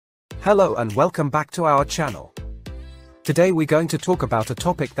Hello and welcome back to our channel. Today we're going to talk about a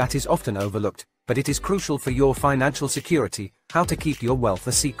topic that is often overlooked, but it is crucial for your financial security: how to keep your wealth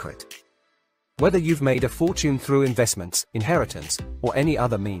a secret. Whether you've made a fortune through investments, inheritance, or any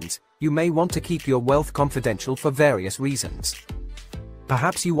other means, you may want to keep your wealth confidential for various reasons.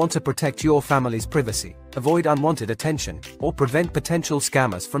 Perhaps you want to protect your family's privacy, avoid unwanted attention, or prevent potential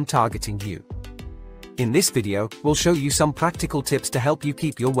scammers from targeting you. In this video, we'll show you some practical tips to help you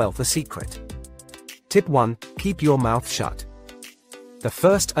keep your wealth a secret. Tip 1. Keep your mouth shut. The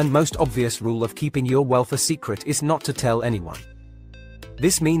first and most obvious rule of keeping your wealth a secret is not to tell anyone.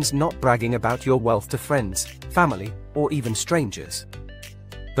 This means not bragging about your wealth to friends, family, or even strangers.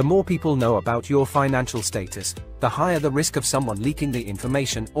 The more people know about your financial status, the higher the risk of someone leaking the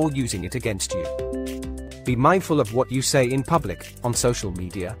information or using it against you. Be mindful of what you say in public, on social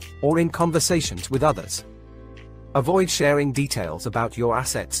media, or in conversations with others. Avoid sharing details about your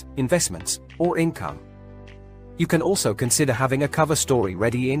assets, investments, or income. You can also consider having a cover story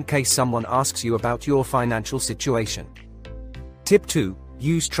ready in case someone asks you about your financial situation. Tip 2.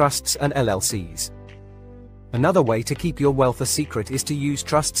 Use trusts and LLCs. Another way to keep your wealth a secret is to use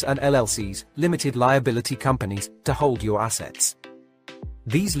trusts and LLCs, limited liability companies, to hold your assets.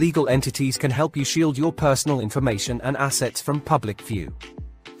 These legal entities can help you shield your personal information and assets from public view.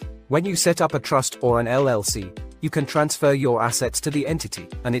 When you set up a trust or an LLC, you can transfer your assets to the entity,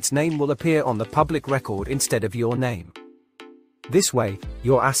 and its name will appear on the public record instead of your name. This way,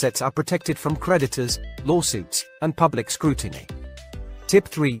 your assets are protected from creditors, lawsuits, and public scrutiny. Tip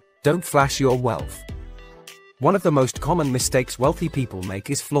 3. Don't flash your wealth. One of the most common mistakes wealthy people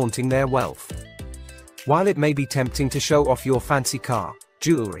make is flaunting their wealth. While it may be tempting to show off your fancy car,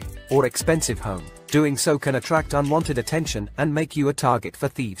 jewelry, or expensive home, doing so can attract unwanted attention and make you a target for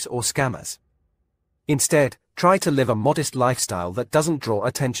thieves or scammers. Instead, try to live a modest lifestyle that doesn't draw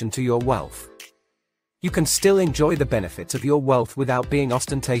attention to your wealth. You can still enjoy the benefits of your wealth without being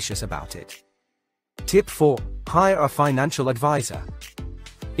ostentatious about it. Tip 4. Hire a financial advisor.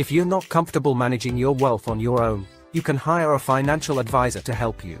 If you're not comfortable managing your wealth on your own, you can hire a financial advisor to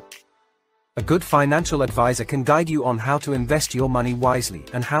help you. A good financial advisor can guide you on how to invest your money wisely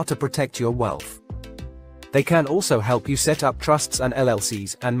and how to protect your wealth. They can also help you set up trusts and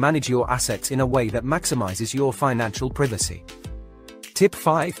LLCs and manage your assets in a way that maximizes your financial privacy. Tip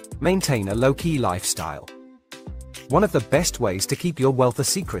 5. Maintain a low-key lifestyle. One of the best ways to keep your wealth a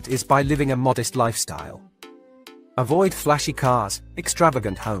secret is by living a modest lifestyle. Avoid flashy cars,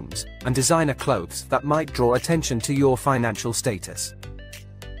 extravagant homes, and designer clothes that might draw attention to your financial status.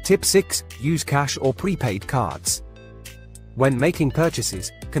 Tip 6. Use cash or prepaid cards. When making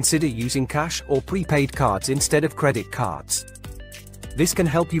purchases, consider using cash or prepaid cards instead of credit cards. This can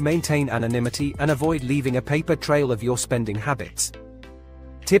help you maintain anonymity and avoid leaving a paper trail of your spending habits.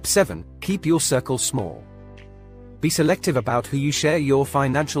 Tip 7. Keep your circle small. Be selective about who you share your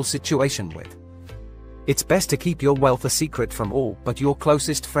financial situation with. It's best to keep your wealth a secret from all but your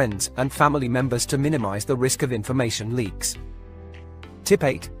closest friends and family members to minimize the risk of information leaks. Tip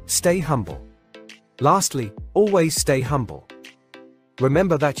 8. Stay humble. Lastly, always stay humble.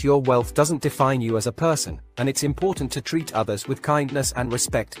 Remember that your wealth doesn't define you as a person, and it's important to treat others with kindness and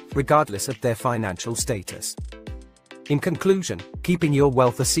respect, regardless of their financial status. In conclusion, keeping your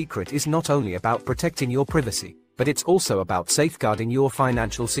wealth a secret is not only about protecting your privacy, but it's also about safeguarding your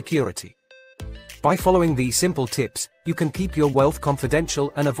financial security. By following these simple tips, you can keep your wealth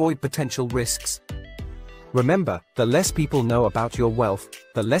confidential and avoid potential risks. Remember, the less people know about your wealth,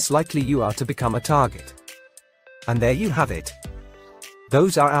 the less likely you are to become a target. And there you have it.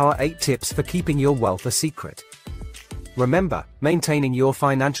 Those are our 8 tips for keeping your wealth a secret. Remember, maintaining your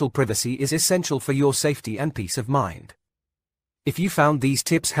financial privacy is essential for your safety and peace of mind. If you found these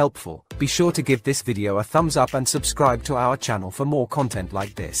tips helpful, be sure to give this video a thumbs up and subscribe to our channel for more content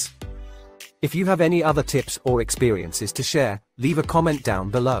like this. If you have any other tips or experiences to share, leave a comment down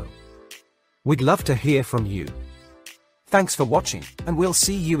below. We'd love to hear from you. Thanks for watching, and we'll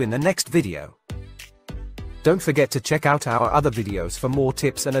see you in the next video. Don't forget to check out our other videos for more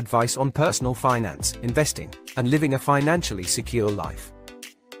tips and advice on personal finance, investing, and living a financially secure life.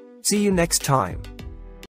 See you next time.